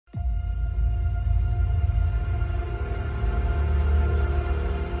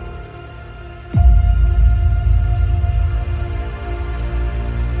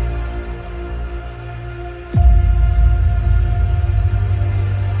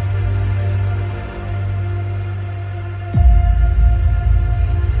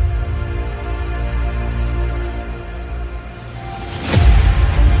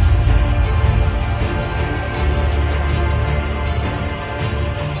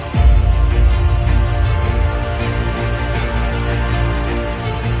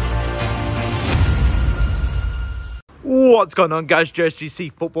What's going on, guys?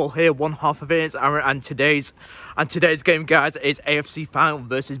 JSGC Football here, one half of it is Aaron, and today's game, guys, is AFC Fylde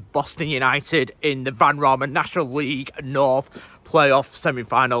versus Boston United in the Vanarama National League North playoff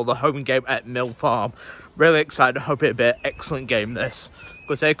semi-final, the home game at Mill Farm. Really excited, hope it'll be an excellent game this.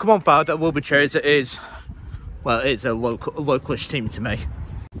 Gonna say, come on Fylde, we'll be cheers. It is a localish team to me.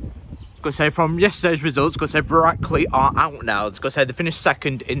 Gonna say, from yesterday's results, gonna say Brackley are out now. Gonna say they finished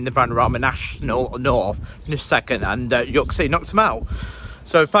second in the Vanarama National North, finished second, and York City knocked them out.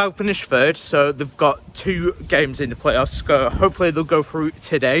 So Fylde finished third, so they've got 2 games in the playoffs. So hopefully they'll go through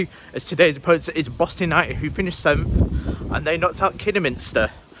today, as today's opponent is Boston United, who finished 7th, and they knocked out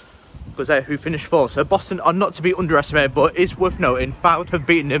Kidderminster, who finished 4th. So Boston are not to be underestimated, but it's worth noting Fylde have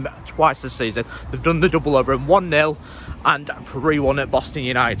beaten them twice this season. They've done the double over them, 1-0 and 3-1 at Boston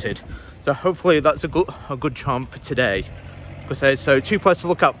United. So hopefully that's a good charm for today. So 2 players to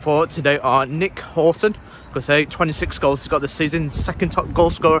look out for today are Nick Horton, 26 goals he's got this season, 2nd top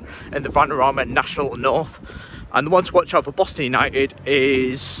goal scorer in the Vanarama National North. And the one to watch out for Boston United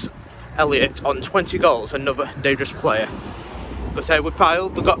is Elliott on 20 goals, another dangerous player. With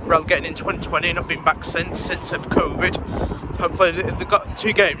Fylde, they got relegated in 2020, not been back since of COVID. So hopefully they've got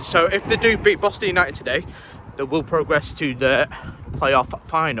 2 games. So if they do beat Boston United today, they will progress to the playoff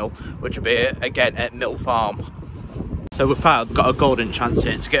final, which will be again at Mill Farm. So with Fylde, they've got a golden chance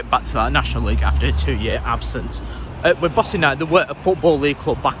here to get back to that National League after a 2-year absence. With Boston United, they were a Football League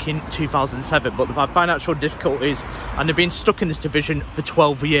club back in 2007, but they've had financial difficulties and they've been stuck in this division for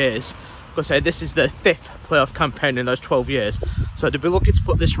 12 years. This is their 5th playoff campaign in those 12 years, so they'll be looking to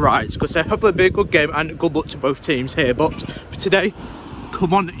put this right. Hopefully it'll be a good game and good luck to both teams here. But for today,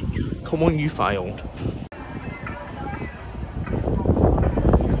 come on you Fylde.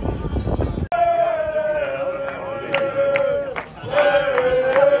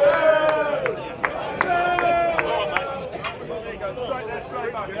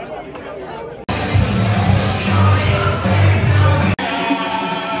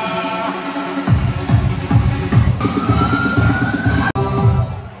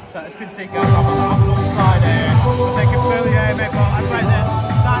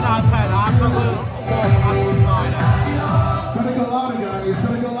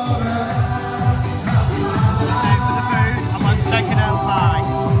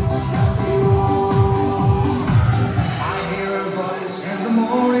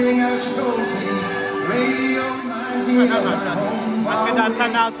 That's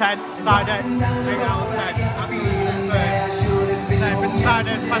 10 out of 10, cider, 8 out of 10, absolutely superb. So for the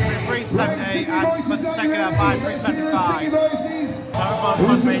cider, it's supposed to be 370, and for the second out of 5, 375. So overall,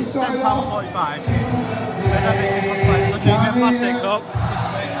 it's supposed to be £7.45. So no big complaints. Looking at the plastic cup,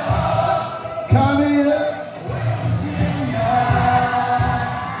 overall,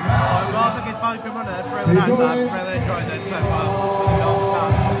 I think it's value for money. It's really nice. I'm really enjoying this so far.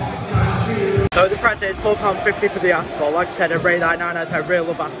 So the price is £4.50 for the asphalt. Like I said, I rate that 9 out of 10, really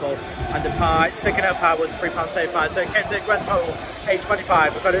love asphalt. And the pie, sticking out pie was £3.75. So it came to a grand total £8.25. I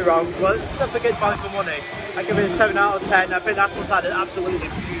got it wrong. Well, it's not against value for money. I give it a 7 out of 10. I think the asphalt side is absolutely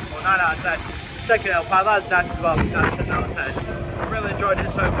beautiful. 9 out of 10. Sticking out pie, that's nice as well. That's 10 out of 10. I'm really enjoying it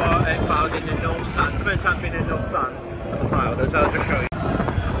so far at Fylde in the North Stand. It's the first time being in the North Stand at the Fylde, so I'll just show you.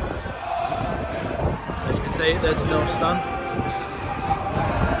 As you can see, there's the North Stand.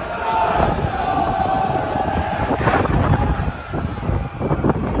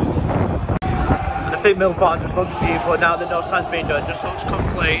 I think Mill Farm just looks beautiful now that no stand's been done, just looks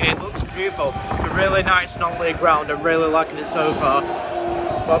complete, it looks beautiful. It's a really nice non-league ground, I'm really liking it so far.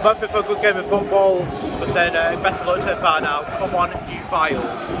 But I'm hoping for a good game of football. I'm saying best of luck so far now, come on you Fylde.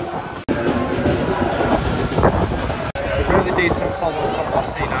 A really decent follow from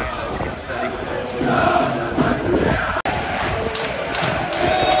Boston United, as you can see.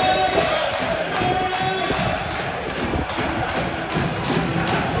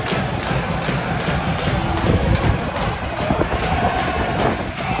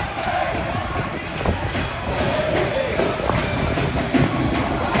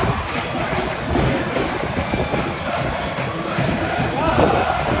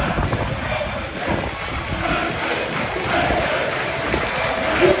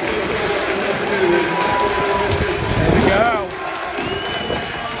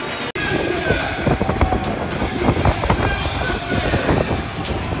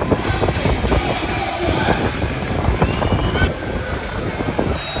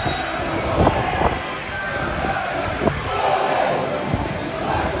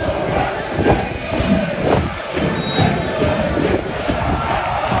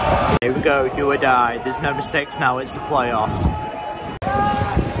 Here we go, do or die. There's no mistakes now, it's the playoffs.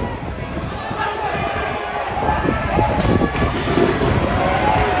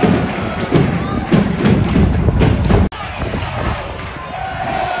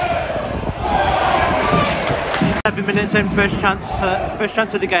 7 minutes in, first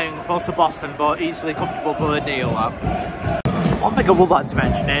chance of the game falls to Boston, but easily comfortable for the kneel up. One thing I would like to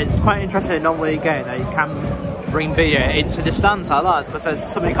mention is it's quite interesting in non-league game that you can bring beer into the stands like that, because there's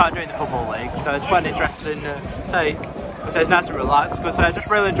something you can't do in the football league, so it's quite an interesting take. So it's nice and relaxed, because I just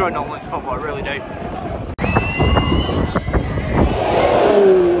really enjoy non-league football, I really do.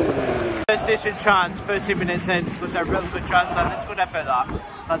 First decent chance, 13 minutes in, it's a really good chance, and it's a good effort that.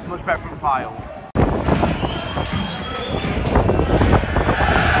 That's much better from Fylde.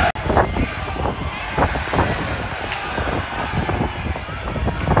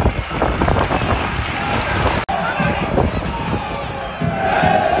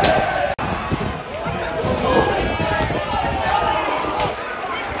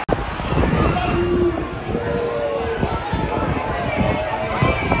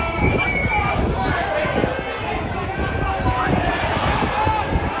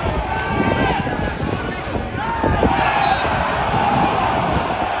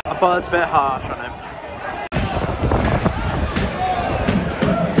 I thought that's a bit harsh on him.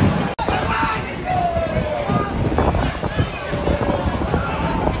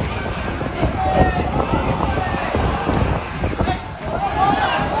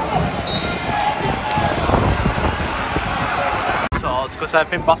 So it's because I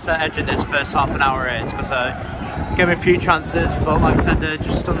think Boston edged this first half an hour here. It's because I gave me a few chances, but like I said, they're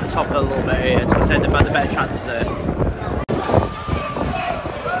just on the top a little bit here. It's because they've had the better chances here.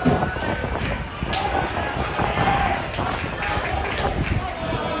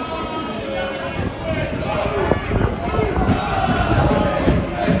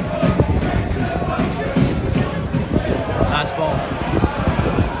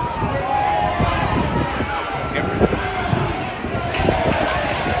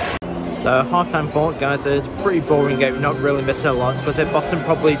 So half-time thought, guys, it's a pretty boring game. We're not really missing a lot because Boston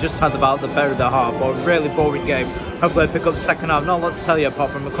probably just had about the better of the half, but a really boring game. Hopefully they pick up the second half. Not a lot to tell you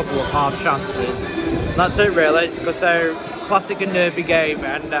apart from a couple of half chances. And that's it really. It's because they're a classic and nervy game,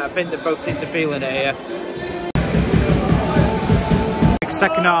 and I think that both teams are feeling it here.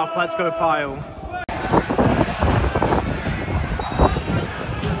 Second half, let's go Fylde.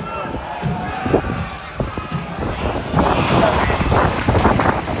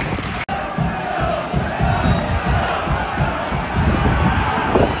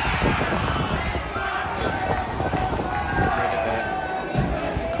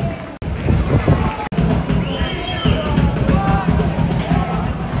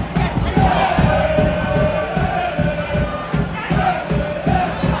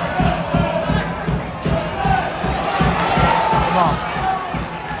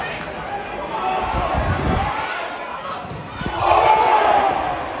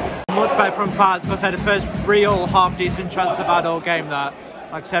 Much better from Fylde because I had the first real half-decent chance of had all game there.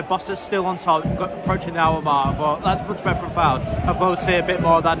 Like I said, Boston's still on top, approaching the hour mark, but that's much better from Fylde. Hopefully we'll see a bit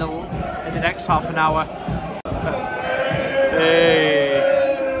more of that in the next half an hour. Hey.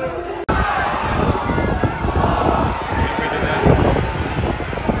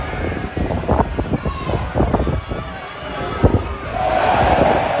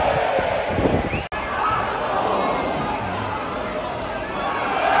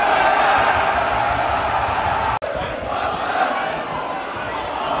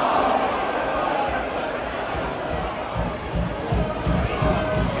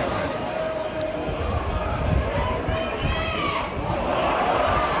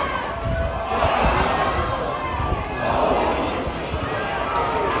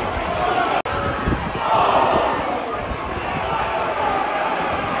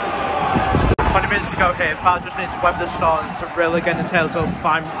 Minutes to go here. Fylde just needs to weather the storm to really get his tails up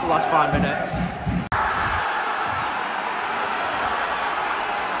the last 5 minutes.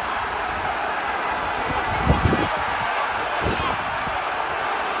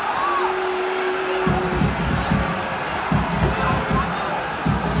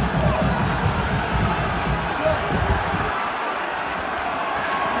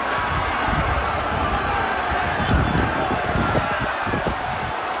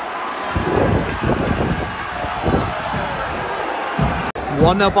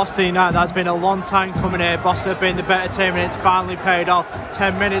 1-0 Boston United. That's been a long time coming here. Boston have been the better team and it's finally paid off.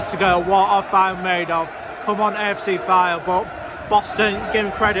 10 minutes to go. What are Fylde made of? Come on AFC Fylde. But Boston, give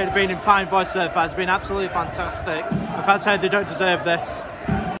them credit, being in fine voice of their fans. Been absolutely fantastic. I can't say they don't deserve this.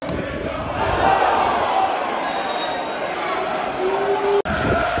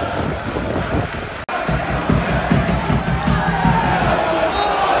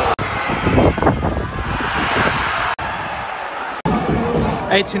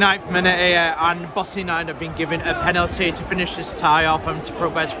 '89th minute here, and Boston United have been given a penalty to finish this tie off and to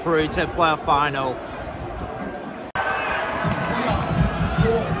progress through to the playoff final.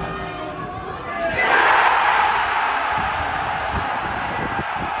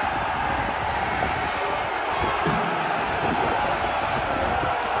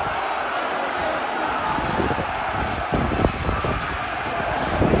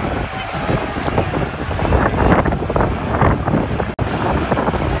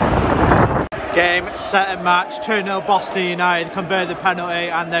 game, set and match. 2-0 Boston United converted the penalty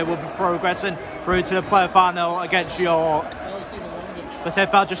and they will be progressing through to the playoff final against York. But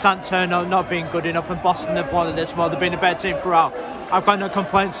if Fylde just haven't turned up, not being good enough, and Boston have wanted this more. They've been a better team throughout. I've got no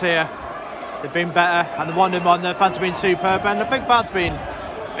complaints here. They've been better and they wanted more. The fans have been superb, and I think Fylde's been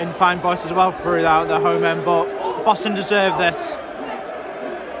in fine voice as well throughout the home end, but Boston deserve this.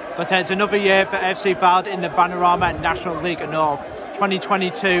 But it's another year for AFC Fylde in the Vanarama National League North.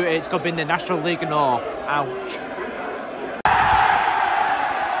 2022, it's going to be in the National League North. Ouch.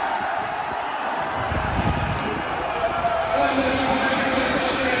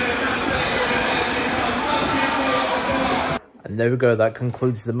 And there we go, that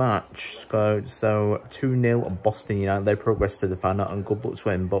concludes the match. So 2-0 Boston United, they progress to the final and good luck to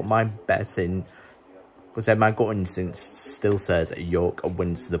win. But my betting, because my gut instinct still says York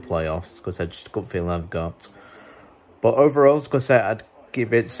wins the playoffs, because I just gut feeling I've got. But overall, because I'd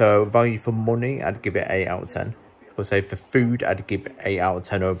give it, so value for money, I'd give it 8 out of 10. Because for food, I'd give it 8 out of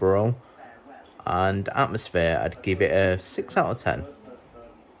 10 overall. And atmosphere, I'd give it a 6 out of 10.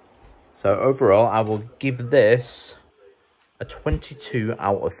 So overall, I will give this a 22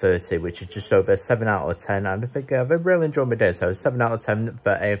 out of 30, which is just over 7 out of 10. And I think I've really enjoyed my day. So 7 out of 10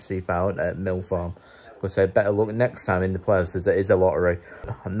 for AFC Fylde at Mill Farm. We'll say better luck next time in the playoffs, as it is a lottery.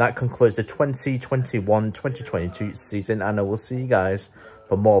 And that concludes the 2021-2022 season, and I will see you guys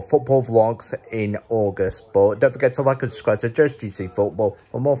for more football vlogs in August. But don't forget to like and subscribe to JSGC Football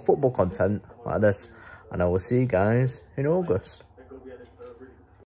for more football content like this, and I will see you guys in August.